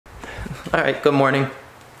All right, good morning.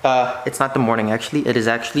 It's not the morning actually. It is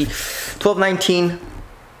actually 12:19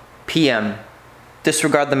 p.m.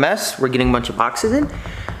 Disregard the mess. We're getting a bunch of boxes in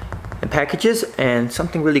and packages and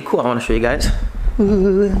something really cool I want to show you guys.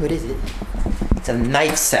 Ooh, what is it? It's a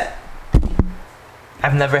knife set.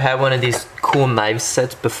 I've never had one of these cool knife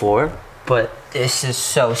sets before, but this is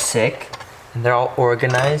so sick. And they're all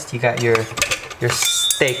organized. You got your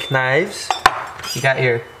steak knives. You got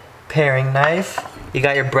your paring knife. You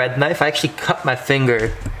got your bread knife. I actually cut my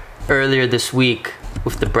finger earlier this week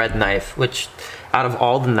with the bread knife, which out of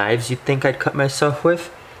all the knives you'd think I'd cut myself with,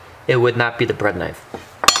 it would not be the bread knife.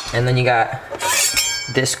 And then you got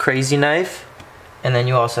this crazy knife, and then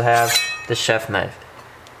you also have the chef knife.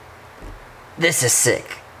 This is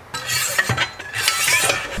sick.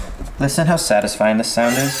 Listen how satisfying this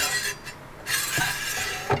sound is.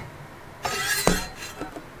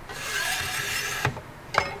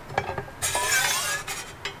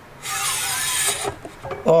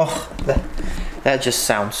 Oh, that just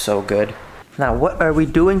sounds so good. Now, what are we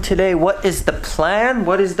doing today? What is the plan?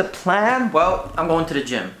 What is the plan? Well, I'm going to the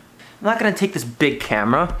gym. I'm not gonna take this big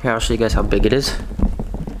camera. Here, I'll show you guys how big it is.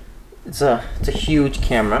 It's a huge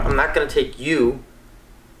camera. I'm not gonna take you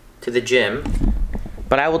to the gym,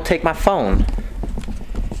 but I will take my phone.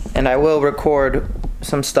 And I will record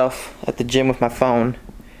some stuff at the gym with my phone.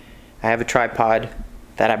 I have a tripod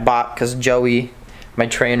that I bought because Joey, my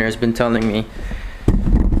trainer, has been telling me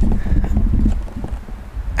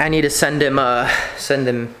I need to send him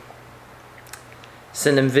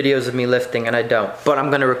videos of me lifting, and I don't. But I'm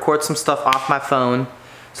gonna record some stuff off my phone,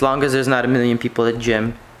 as long as there's not a million people at the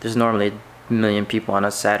gym. There's normally a million people on a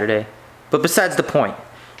Saturday. But besides the point,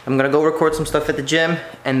 I'm gonna go record some stuff at the gym,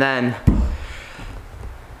 and then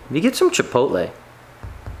we get some Chipotle.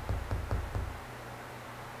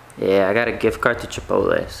 Yeah, I got a gift card to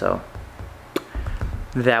Chipotle, so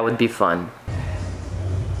that would be fun.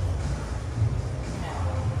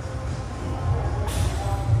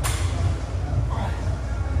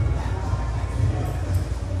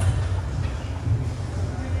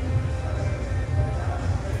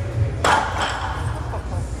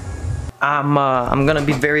 I'm gonna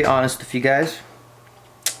be very honest with you guys.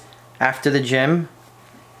 After the gym,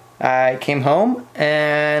 I came home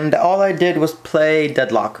and all I did was play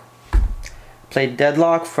Deadlock. Played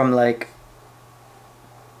Deadlock from like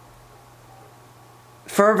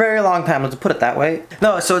for a very long time. Let's put it that way.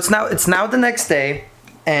 No, so it's now the next day,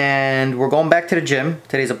 and we're going back to the gym.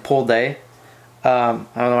 Today's a pull day. I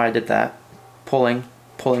don't know why I did that. Pulling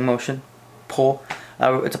motion, pull.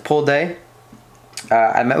 It's a pull day.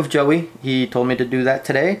 I met with Joey. He told me to do that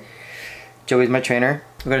today. Joey's my trainer.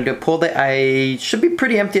 We're gonna do a pull day. I should be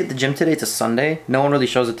pretty empty at the gym today. It's a Sunday. No one really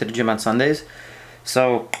shows up to the gym on Sundays.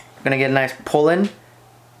 So I'm gonna get a nice pull in.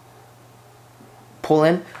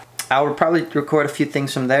 I will probably record a few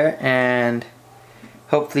things from there and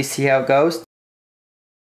hopefully see how it goes.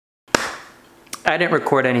 I didn't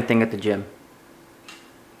record anything at the gym.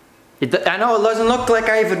 I know it doesn't look like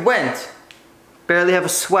I even went. Barely have a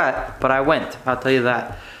sweat, but I went, I'll tell you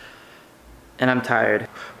that. And I'm tired.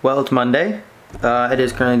 Well, it's Monday. It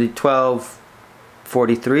is currently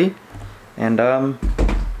 12:43, and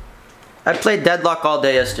I played Deadlock all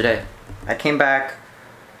day yesterday. I came back,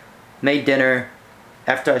 made dinner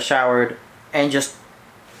after I showered, and just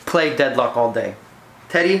played Deadlock all day.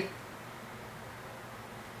 Teddy,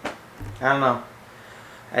 I don't know.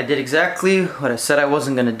 I did exactly what I said I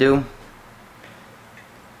wasn't gonna do.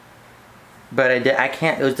 But I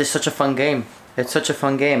can't, it was just such a fun game. It's such a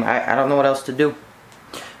fun game. I don't know what else to do.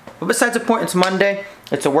 But besides the point, it's Monday.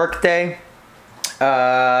 It's a work day.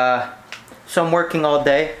 So I'm working all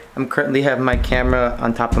day. I'm currently having my camera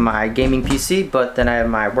on top of my gaming PC, but then I have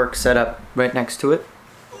my work set up right next to it.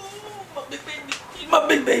 Ooh, my big baby. He's my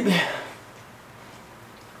big baby.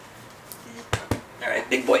 Alright,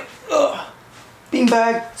 big boy. Ugh.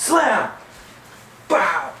 Beanbag. Slam.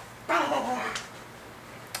 Bow.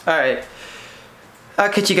 Alright. I'll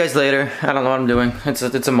catch you guys later. I don't know what I'm doing. It's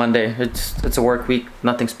a Monday. It's a work week.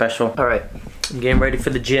 Nothing special. All right, I'm getting ready for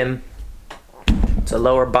the gym. It's a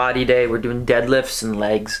lower body day. We're doing deadlifts and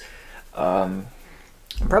legs. I'm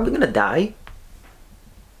probably gonna die.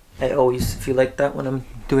 I always feel like that when I'm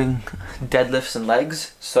doing deadlifts and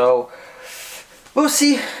legs. So we'll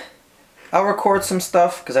see. I'll record some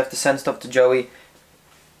stuff because I have to send stuff to Joey.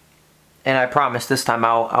 And I promise this time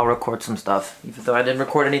I'll record some stuff, even though I didn't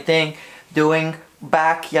record anything doing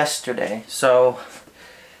back yesterday. So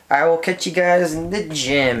I will catch you guys in the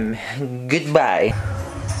gym. Goodbye.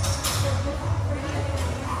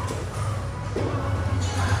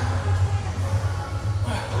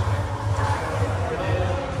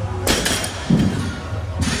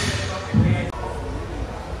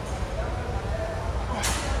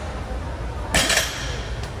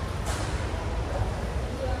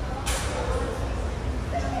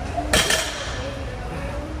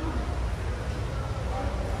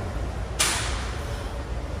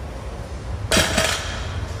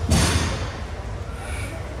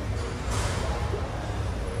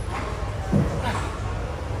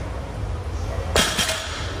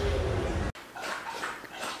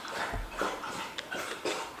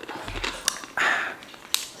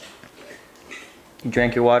 You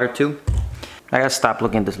drank your water too? I gotta stop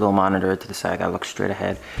looking at this little monitor to the side. I gotta look straight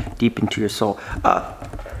ahead, deep into your soul.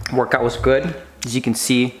 Workout was good. As you can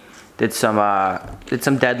see, did some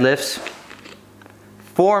deadlifts.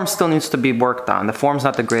 Form still needs to be worked on. The form's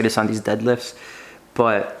not the greatest on these deadlifts,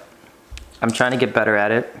 but I'm trying to get better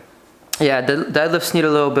at it. Yeah, the deadlifts need a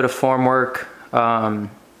little bit of form work. I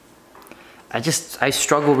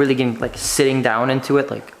struggle really getting, like, sitting down into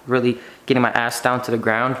it, like really getting my ass down to the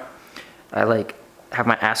ground. I like have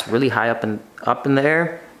my ass really high up in the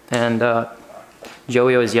air, and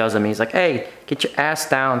Joey always yells at me. He's like, "Hey, get your ass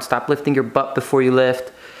down. Stop lifting your butt before you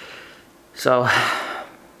lift." So,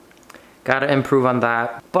 gotta improve on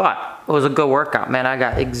that. But it was a good workout, man. I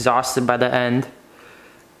got exhausted by the end,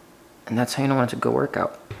 and that's how you know when it's a good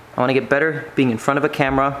workout. I want to get better being in front of a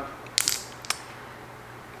camera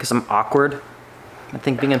because I'm awkward. I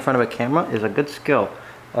think being in front of a camera is a good skill.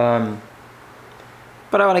 But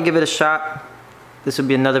I want to give it a shot. This will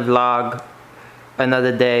be another vlog,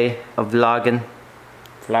 another day of vlogging.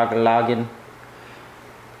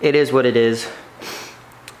 It is what it is.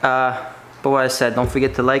 But what I said, don't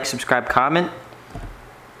forget to like, subscribe, comment.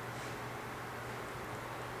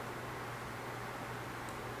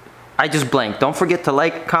 I just blanked. Don't forget to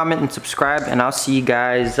like, comment, and subscribe, and I'll see you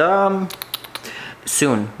guys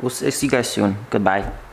soon. We'll see you guys soon. Goodbye.